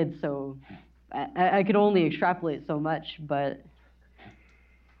only a kid, so I could only extrapolate so much, but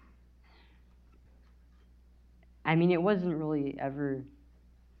I mean, it wasn't really ever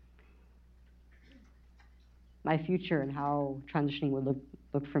my future and how transitioning would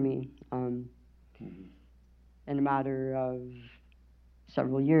look for me in a matter of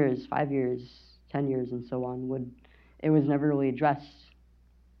several years, 5 years, 10 years, and so on. It was never really addressed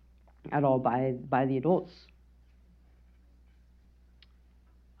at all by the adults.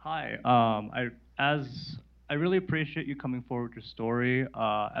 Hi, I really appreciate you coming forward with your story.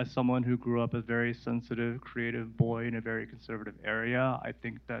 As someone who grew up a very sensitive, creative boy in a very conservative area, I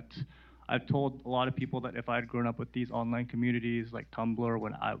think that I've told a lot of people that if I had grown up with these online communities like Tumblr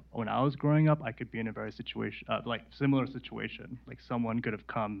when I was growing up, I could be in a very similar situation. Like someone could have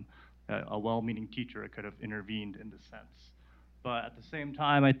come, a well-meaning teacher could have intervened in this sense. But at the same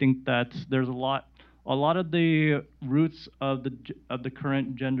time, I think that there's a lot of the roots of the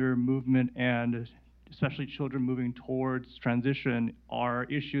current gender movement, and especially children moving towards transition, are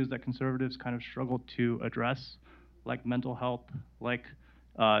issues that conservatives kind of struggle to address, like mental health, like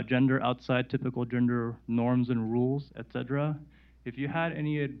gender outside typical gender norms and rules, etc. If you had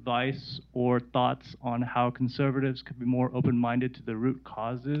any advice or thoughts on how conservatives could be more open-minded to the root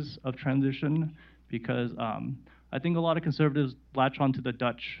causes of transition, because I think a lot of conservatives latch onto the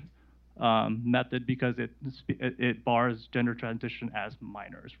Dutch method because it bars gender transition as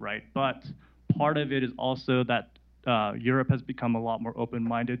minors, right? But part of it is also that Europe has become a lot more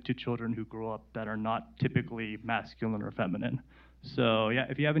open-minded to children who grow up that are not typically masculine or feminine. So yeah,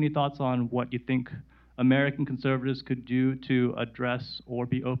 if you have any thoughts on what you think American conservatives could do to address or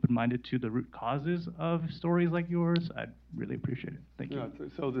be open-minded to the root causes of stories like yours, I'd really appreciate it. Thank you.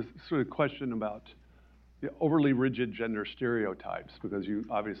 So this sort of question about the overly rigid gender stereotypes, because you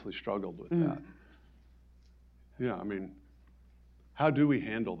obviously struggled with that. Yeah, I mean, how do we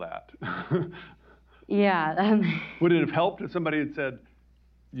handle that? Yeah. Would it have helped if somebody had said,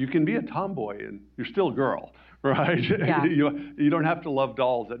 you can be a tomboy and you're still a girl, right? Yeah. You don't have to love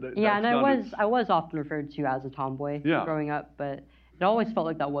dolls. Yeah, and I was often referred to as a tomboy growing up, but it always felt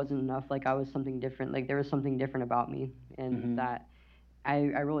like that wasn't enough. Like I was something different. Like there was something different about me, and that I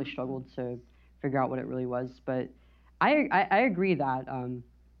really struggled to figure out what it really was. But I agree that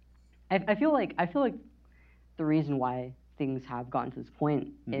I feel like the reason why things have gotten to this point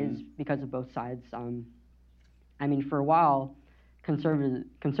is because of both sides. I mean, for a while,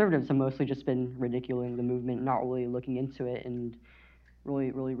 conservatives have mostly just been ridiculing the movement, not really looking into it and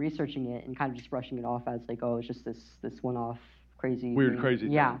really researching it, and kind of just brushing it off as like, oh, it's just this one-off crazy weird thing. crazy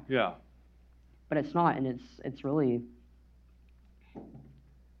thing. Yeah. But it's not, and it's really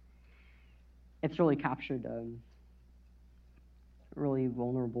captured really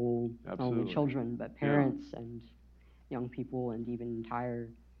vulnerable, not only children, but parents and young people and even entire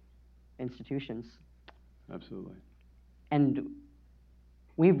institutions. Absolutely. And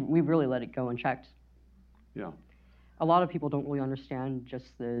we've really let it go unchecked. Yeah. A lot of people don't really understand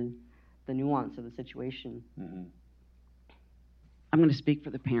just the nuance of the situation. I'm going to speak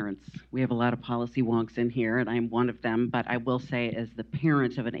for the parents. We have a lot of policy wonks in here, and I'm one of them, but I will say as the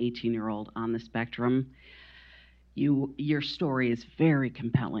parent of an 18-year-old on the spectrum, your story is very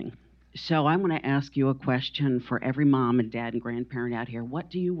compelling. So I'm going to ask you a question for every mom and dad and grandparent out here. What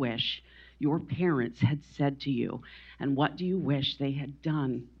do you wish your parents had said to you, and what do you wish they had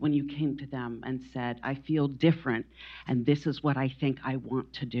done when you came to them and said, I feel different, and this is what I think I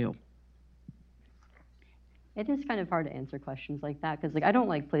want to do? It is kind of hard to answer questions like that, because like I don't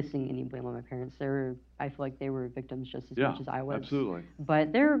like placing any blame on my parents. I feel like they were victims just as much as I was. Absolutely.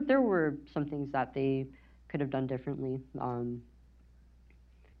 But there were some things that they could have done differently.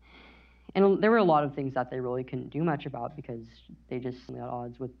 And there were a lot of things that they really couldn't do much about because they just were at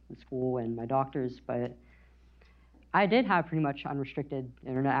odds with the school and my doctors. But I did have pretty much unrestricted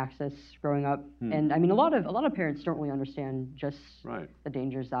internet access growing up, and I mean a lot of parents don't really understand just the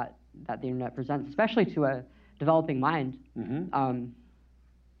dangers that the internet presents, especially to a developing mind.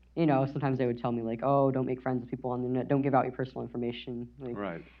 You know, sometimes they would tell me like, "Oh, don't make friends with people on the internet. Don't give out your personal information." Like,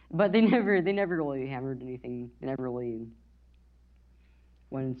 but they never really hammered anything. They never really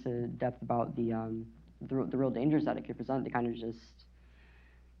went into depth about the real dangers that it could present. They kind of just,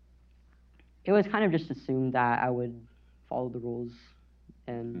 it was kind of just assumed that I would follow the rules,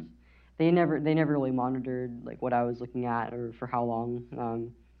 and they never really monitored like what I was looking at or for how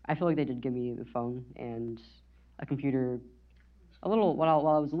long. I feel like they did give me the phone and a computer while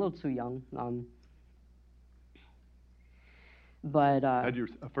I was a little too young. But had your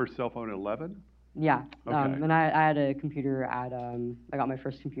first cell phone at 11? Yeah. Okay. And I had a computer at I got my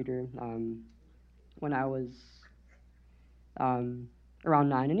first computer when I was around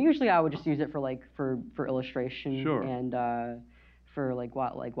 9, and usually I would just use it for illustration and for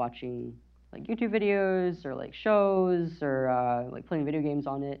watching like YouTube videos or like shows or like playing video games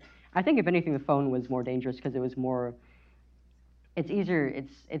on it. I think if anything, the phone was more dangerous because it was more. It's easier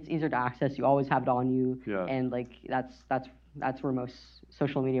to access. You always have it on you, and like that's where most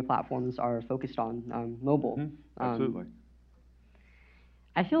social media platforms are focused on, mobile. Absolutely.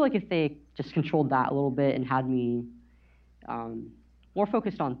 I feel like if they just controlled that a little bit and had me more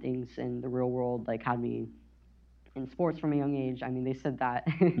focused on things in the real world, like had me in sports from a young age. I mean, they said that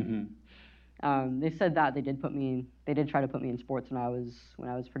they did try to put me in sports when I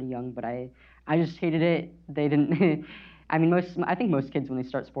was pretty young, but I just hated it. They didn't. I mean, I think most kids when they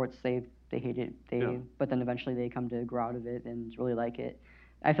start sports they hate it. But then eventually they come to grow out of it and really like it.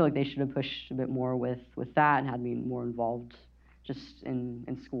 I feel like they should have pushed a bit more with that and had me more involved just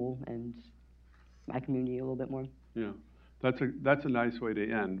in school and my community a little bit more. Yeah, that's a nice way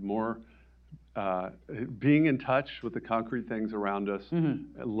to end. More being in touch with the concrete things around us,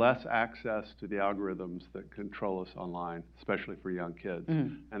 less access to the algorithms that control us online, especially for young kids.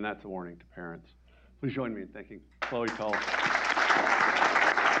 And that's a warning to parents. Please join me in thanking Chloe Tull.